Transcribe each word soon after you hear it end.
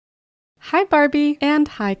Hi Barbie, and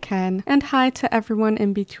hi Ken, and hi to everyone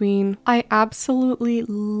in between. I absolutely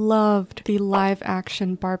loved the live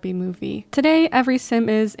action Barbie movie. Today, every sim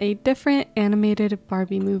is a different animated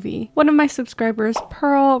Barbie movie. One of my subscribers,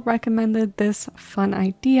 Pearl, recommended this fun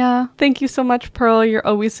idea. Thank you so much, Pearl. You're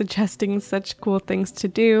always suggesting such cool things to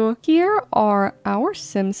do. Here are our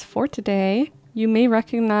sims for today. You may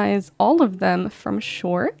recognize all of them from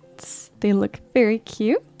shorts. They look very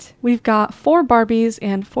cute. We've got 4 Barbies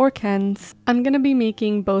and 4 Kens. I'm gonna be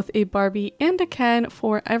making both a Barbie and a Ken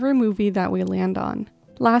for every movie that we land on.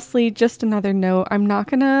 Lastly, just another note, I'm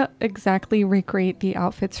not gonna exactly recreate the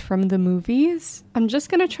outfits from the movies. I'm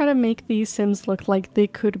just gonna try to make these sims look like they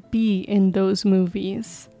could be in those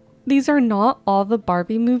movies. These are not all the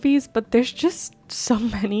Barbie movies, but there's just so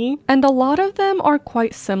many. And a lot of them are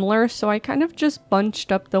quite similar, so I kind of just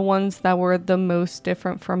bunched up the ones that were the most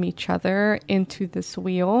different from each other into this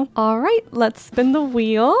wheel. Alright, let's spin the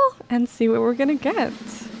wheel and see what we're gonna get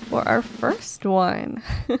for our first one.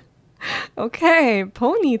 Okay,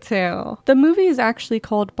 ponytail. The movie is actually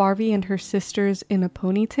called Barbie and Her Sisters in a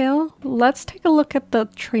Ponytail. Let's take a look at the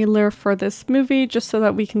trailer for this movie just so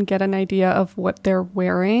that we can get an idea of what they're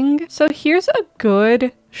wearing. So here's a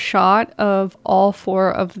good shot of all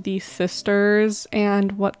 4 of these sisters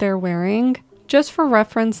and what they're wearing. Just for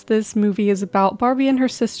reference, this movie is about Barbie and her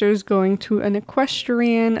sisters going to an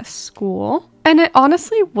equestrian school. And it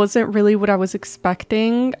honestly wasn't really what I was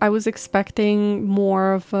expecting. I was expecting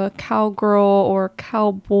more of a cowgirl or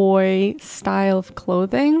cowboy style of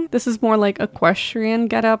clothing. This is more like equestrian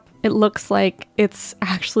getup. It looks like it's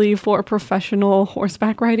actually for professional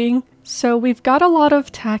horseback riding. So we've got a lot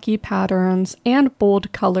of tacky patterns and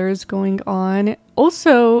bold colors going on.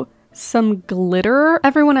 Also, some glitter.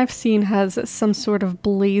 Everyone I've seen has some sort of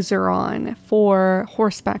blazer on for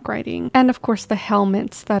horseback riding. And of course the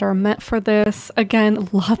helmets that are meant for this. Again,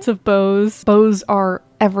 lots of bows. Bows are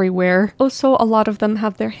everywhere. Also, a lot of them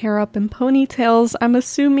have their hair up in ponytails. I'm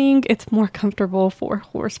assuming it's more comfortable for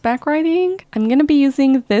horseback riding. I'm gonna be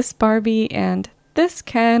using this Barbie and this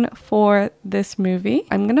Ken for this movie.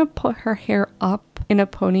 I'm gonna put her hair up in a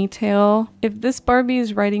ponytail. If this Barbie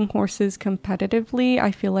is riding horses competitively,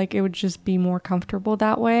 I feel like it would just be more comfortable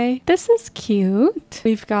that way. This is cute.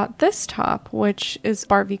 We've got this top, which is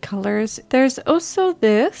Barbie colors. There's also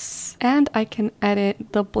this, and I can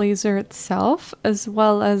edit the blazer itself as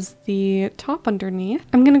well as the top underneath.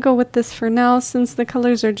 I'm gonna go with this for now since the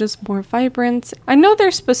colors are just more vibrant. I know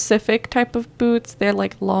they're specific type of boots. They're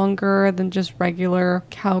like longer than just regular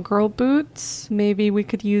cowgirl boots. Maybe we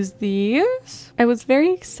could use these. I was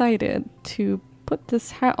very excited to put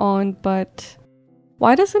this hat on, but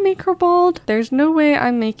why does it make her bald? There's no way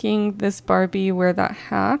I'm making this Barbie wear that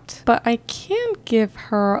hat, but I can give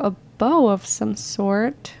her a bow of some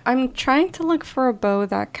sort. I'm trying to look for a bow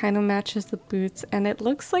that kind of matches the boots, and it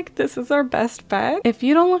looks like this is our best bet. If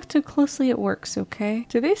you don't look too closely, it works, okay?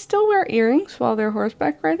 Do they still wear earrings while they're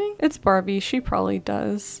horseback riding? It's Barbie, she probably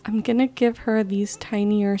does. I'm gonna give her these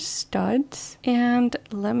tinier studs, and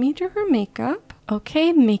let me do her makeup.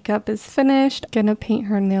 Okay, makeup is finished. Gonna paint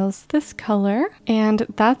her nails this color. And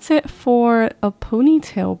that's it for a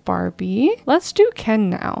ponytail Barbie. Let's do Ken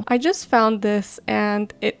now. I just found this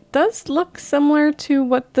and it does look similar to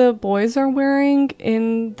what the boys are wearing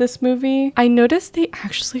in this movie. I noticed they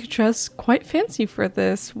actually dress quite fancy for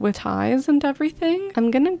this with ties and everything.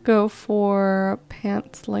 I'm gonna go for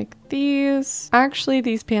pants like these. Actually,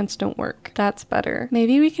 these pants don't work. That's better.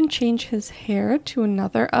 Maybe we can change his hair to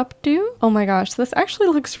another updo. Oh my gosh, this actually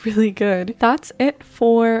looks really good. That's it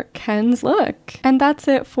for Ken's look. And that's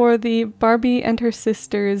it for the Barbie and her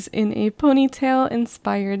sisters in a ponytail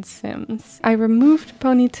inspired Sims. I removed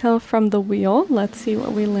ponytail from the wheel. Let's see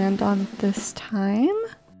what we land on this time.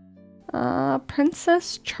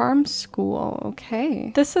 Princess Charm School.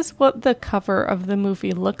 Okay. This is what the cover of the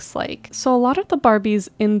movie looks like. So a lot of the Barbies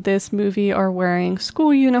in this movie are wearing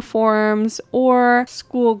school uniforms or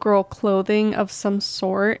schoolgirl clothing of some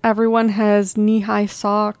sort. Everyone has knee-high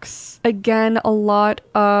socks. Again, a lot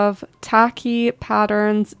of tacky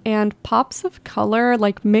patterns and pops of color,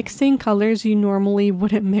 like mixing colors you normally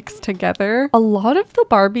wouldn't mix together. A lot of the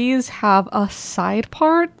Barbies have a side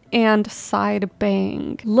part and side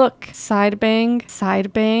bang. Look, side bang,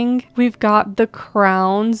 side bang. We've got the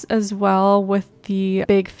crowns as well with the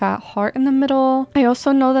big fat heart in the middle. I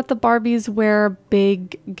also know that the Barbies wear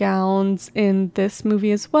big gowns in this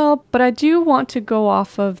movie as well, but I do want to go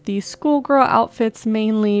off of the schoolgirl outfits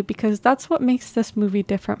mainly because that's what makes this movie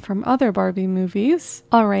different from other Barbie movies.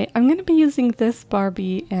 Alright, I'm gonna be using this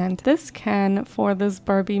Barbie and this Ken for this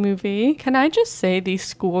Barbie movie. Can I just say these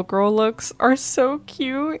schoolgirl looks are so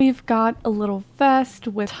cute? We've got a little vest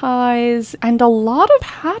with ties and a lot of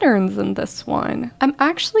patterns in this one. I'm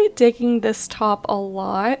actually digging this top a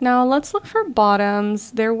lot. Now let's look for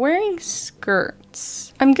bottoms. They're wearing skirts.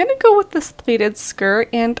 I'm gonna go with this pleated skirt,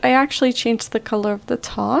 and I actually changed the color of the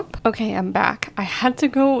top. Okay, I'm back. I had to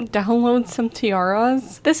go download some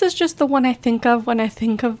tiaras. This is just the one I think of when I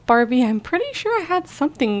think of Barbie. I'm pretty sure I had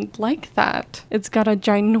something like that. It's got a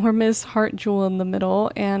ginormous heart jewel in the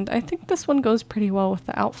middle, and I think this one goes pretty well with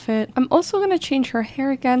the outfit. I'm also gonna change her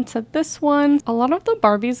hair again to this one. A lot of the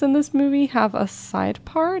Barbies in this movie have a side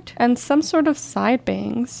part and some sort of side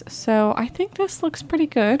bangs, so I think this looks pretty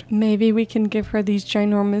good. Maybe we can give her these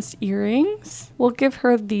ginormous earrings. We'll give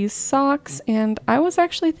her these socks, and I was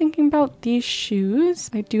actually thinking about these shoes.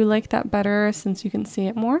 I do like that better since you can see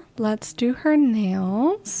it more. Let's do her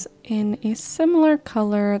nails in a similar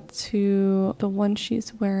color to the one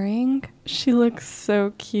she's wearing. She looks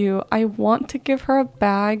so cute. I want to give her a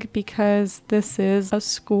bag because this is a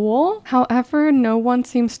school. However, no one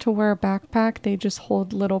seems to wear a backpack. They just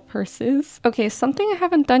hold little purses. Okay, something I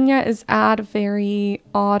haven't done yet is add very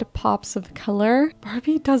odd pops of color.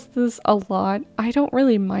 Barbie does this a lot. I don't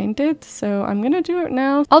really mind it, so I'm gonna do it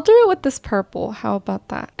now. I'll do it with this purple. How about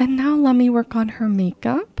that? And now let me work on her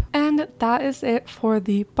makeup. And that is it for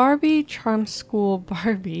the Barbie Charm School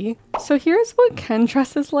Barbie. So here's what Ken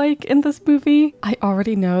dresses like in this movie. I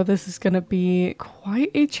already know this is gonna be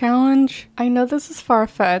quite a challenge. I know this is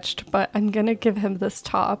far-fetched, but I'm gonna give him this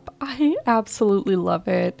top. I absolutely love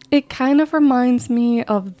it. It kind of reminds me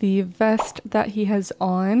of the vest that he has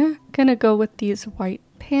on. Gonna go with these white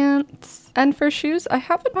pants. And for shoes, I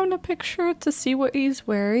haven't found a picture to see what he's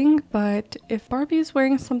wearing, but if Barbie's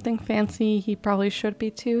wearing something fancy, he probably should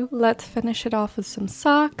be too. Let's finish it off with some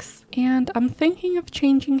socks. And I'm thinking of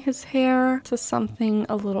changing his hair to something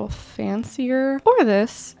a little fancier for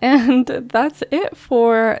this. And that's it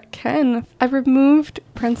for Ken. I removed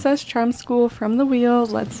Princess Charm School from the wheel.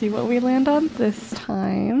 Let's see what we land on this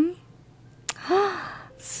time.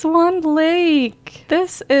 Swan Lake!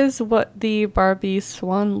 This is what the Barbie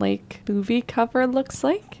Swan Lake movie cover looks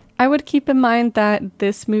like. I would keep in mind that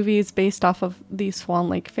this movie is based off of the Swan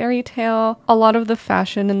Lake fairy tale. A lot of the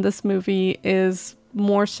fashion in this movie is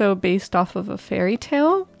more so based off of a fairy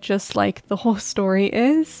tale, just like the whole story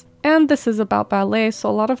is. And this is about ballet, so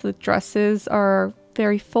a lot of the dresses are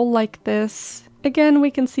very full like this. Again,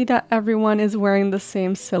 we can see that everyone is wearing the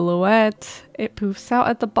same silhouette. It poofs out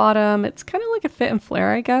at the bottom. It's kind of like a fit and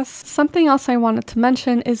flare, I guess. Something else I wanted to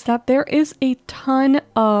mention is that there is a ton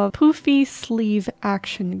of poofy sleeve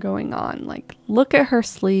action going on. Like, look at her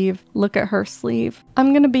sleeve, look at her sleeve.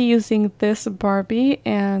 I'm gonna be using this Barbie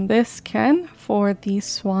and this Ken for the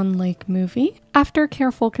Swan Lake movie. After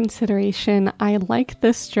careful consideration, I like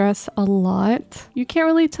this dress a lot. You can't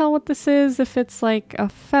really tell what this is, if it's like a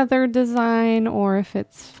feather design or if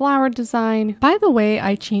it's flower design. By the way,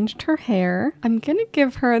 I changed her hair. I'm gonna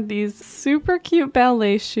give her these super cute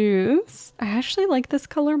ballet shoes. I actually like this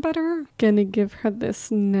color better. Gonna give her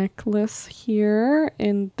this necklace here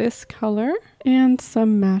in this color and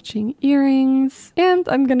some matching earrings. And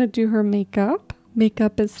I'm gonna do her makeup.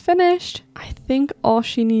 Makeup is finished. I think all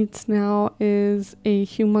she needs now is a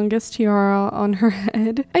humongous tiara on her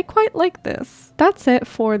head. I quite like this. That's it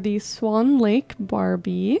for the Swan Lake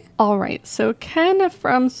Barbie. Alright, so Ken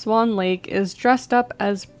from Swan Lake is dressed up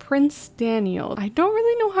as Prince Daniel. I don't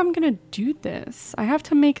really know how I'm gonna do this. I have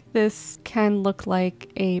to make this Ken look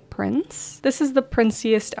like a prince. This is the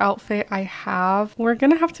princiest outfit I have. We're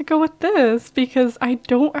gonna have to go with this because I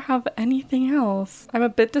don't have anything else. I'm a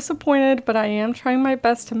bit disappointed, but I am trying my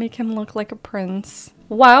best to make him look like a prince.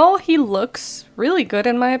 While he looks really good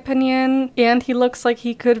in my opinion, and he looks like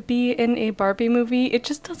he could be in a Barbie movie, it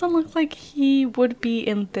just doesn't look like he would be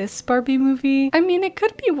in this Barbie movie. I mean, it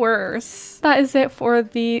could be worse. That is it for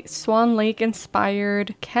the Swan Lake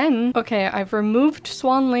inspired Ken. Okay, I've removed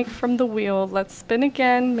Swan Lake from the wheel. Let's spin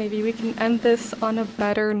again. Maybe we can end this on a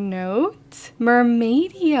better note.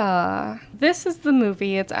 Mermaidia. this is the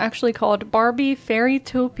movie. It's actually called Barbie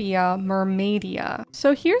Fairytopia Mermaidia.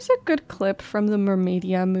 So here's a good clip from the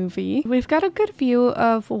Mermaidia movie. We've got a good view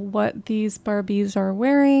of what these Barbies are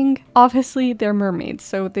wearing. Obviously, they're mermaids,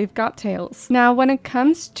 so they've got tails. Now, when it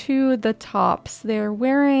comes to the tops, they're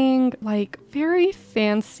wearing like very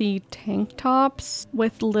fancy tank tops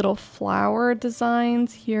with little flower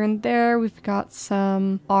designs here and there. We've got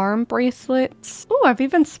some arm bracelets. Oh, I've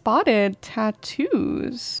even spotted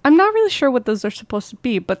tattoos. I'm not really sure what those are supposed to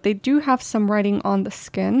be, but they do have some writing on the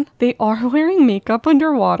skin. They are wearing makeup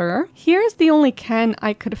underwater. Here's the only Ken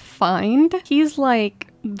I could find. He's like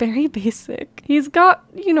very basic. He's got,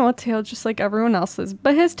 you know, a tail just like everyone else's,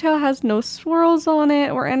 but his tail has no swirls on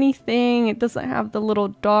it or anything. It doesn't have the little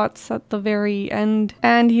dots at the very end,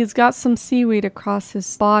 and he's got some seaweed across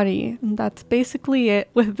his body. And that's basically it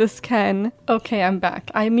with this Ken. Okay, I'm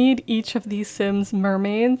back. I made each of these Sims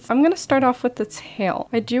mermaids. I'm gonna start off with the tail.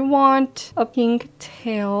 I do want a pink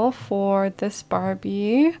tail for this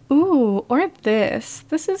Barbie. Ooh, or this.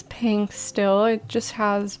 This is pink still. It just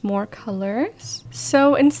has more colors.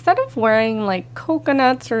 So instead of wearing like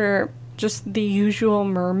coconuts or just the usual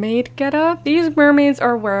mermaid getup, these mermaids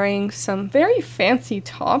are wearing some very fancy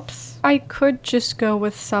tops. I could just go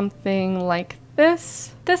with something like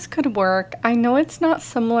this. This could work. I know it's not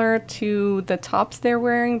similar to the tops they're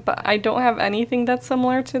wearing, but I don't have anything that's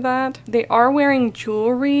similar to that. They are wearing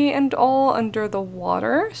jewelry and all under the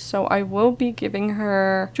water, so I will be giving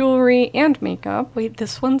her jewelry and makeup. Wait,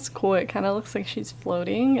 this one's cool. It kind of looks like she's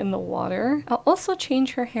floating in the water. I'll also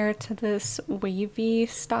change her hair to this wavy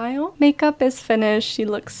style. Makeup is finished. She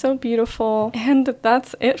looks so beautiful. And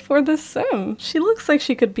that's it for the sim. She looks like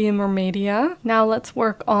she could be a Mermaidia. Now let's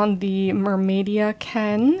work on the Mermaidia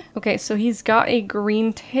Ken. Okay, so he's got a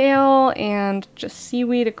green tail and just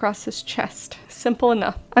seaweed across his chest. Simple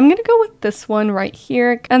enough. I'm gonna go with this one right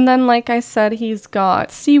here. And then, like I said, he's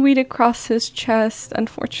got seaweed across his chest.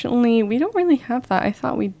 Unfortunately, we don't really have that. I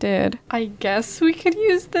thought we did. I guess we could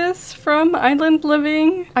use this from Island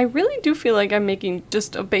Living. I really do feel like I'm making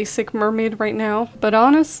just a basic mermaid right now. But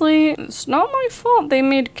honestly, it's not my fault they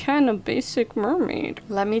made Ken a basic mermaid.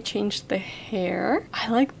 Let me change the hair. I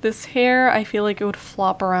like this hair. I feel like it would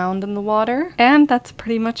flop around in the water. And that's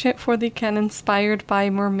pretty much it for the Ken inspired by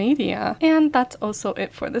Mermaidia. And that's also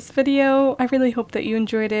it for this video. I really hope that you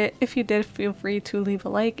enjoyed it. If you did, feel free to leave a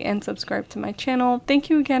like and subscribe to my channel. Thank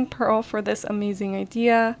you again, Pearl, for this amazing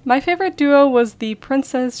idea. My favorite duo was the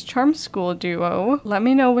Princess Charm School duo. Let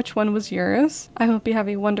me know which one was yours. I hope you have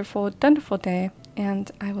a wonderful, wonderful day, and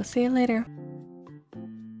I will see you later.